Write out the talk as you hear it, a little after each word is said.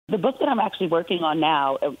the book that I'm actually working on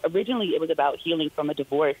now, originally it was about healing from a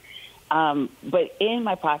divorce. But in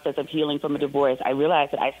my process of healing from a divorce, I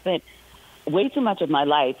realized that I spent way too much of my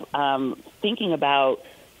life thinking about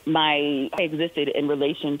I existed in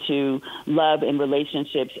relation to love and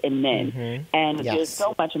relationships and men. And there's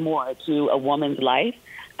so much more to a woman's life.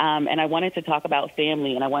 And I wanted to talk about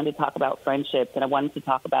family, and I wanted to talk about friendships, and I wanted to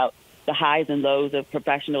talk about the highs and lows of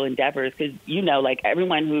professional endeavors. Because, you know, like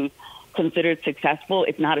everyone who's considered successful,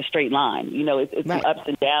 it's not a straight line. You know, it's some ups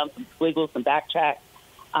and downs, some squiggles, some backtracks.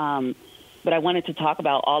 But I wanted to talk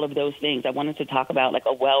about all of those things. I wanted to talk about like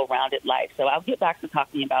a well-rounded life. So I'll get back to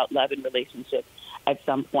talking about love and relationships at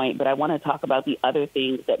some point, but I want to talk about the other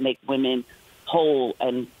things that make women whole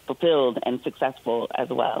and fulfilled and successful as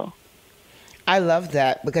well. I love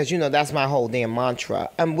that because, you know, that's my whole damn mantra,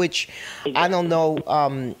 which I don't know.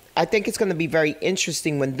 I think it's going to be very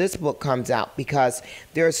interesting when this book comes out because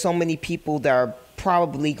there are so many people that are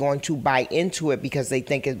probably going to buy into it because they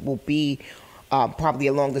think it will be probably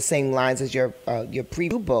along the same lines as your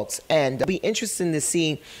preview books. And it'll be interesting to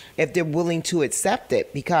see if they're willing to accept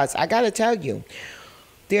it because I got to tell you,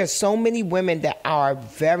 there are so many women that are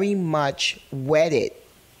very much wedded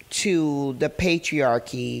to the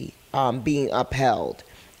patriarchy being upheld,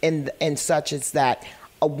 and such as that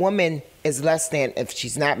a woman is less than if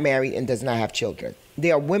she's not married and does not have children.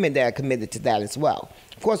 There are women that are committed to that as well.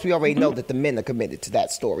 Of course, we already know that the men are committed to that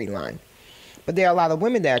storyline, but there are a lot of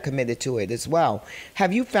women that are committed to it as well.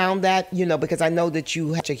 Have you found that, you know, because I know that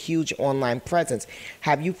you have a huge online presence,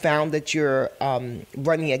 have you found that you're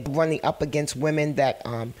running up against women that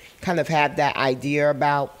kind of have that idea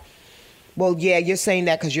about, well, yeah, you're saying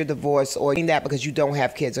that because you're divorced, or you're saying that because you don't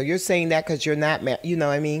have kids, or you're saying that because you're not married, you know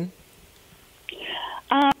what I mean?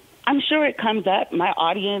 I'm sure it comes up. My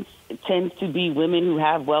audience tends to be women who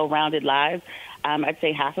have well-rounded lives. I'd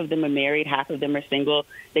say half of them are married, half of them are single.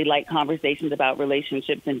 They like conversations about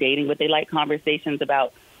relationships and dating, but they like conversations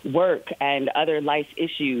about work and other life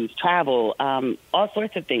issues, travel, all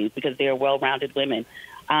sorts of things because they are well-rounded women.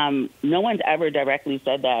 No one's ever directly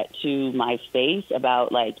said that to my face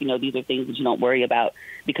about, like, you know, these are things that you don't worry about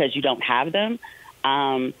because you don't have them.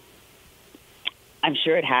 I'm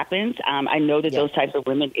sure it happens. I know that those types of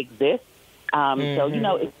women exist. So, you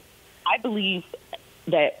know, I believe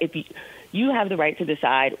that if you have the right to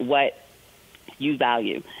decide what you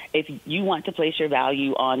value. If you want to place your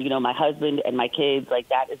value on, you know, my husband and my kids, like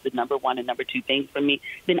that is the number one and number two thing for me,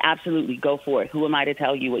 then absolutely go for it. Who am I to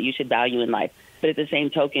tell you what you should value in life? But at the same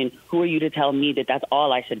token, who are you to tell me that that's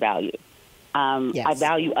all I should value? I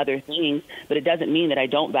value other things, but it doesn't mean that I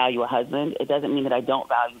don't value a husband. It doesn't mean that I don't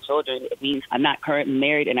value children. It means I'm not currently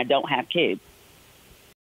married and I don't have kids.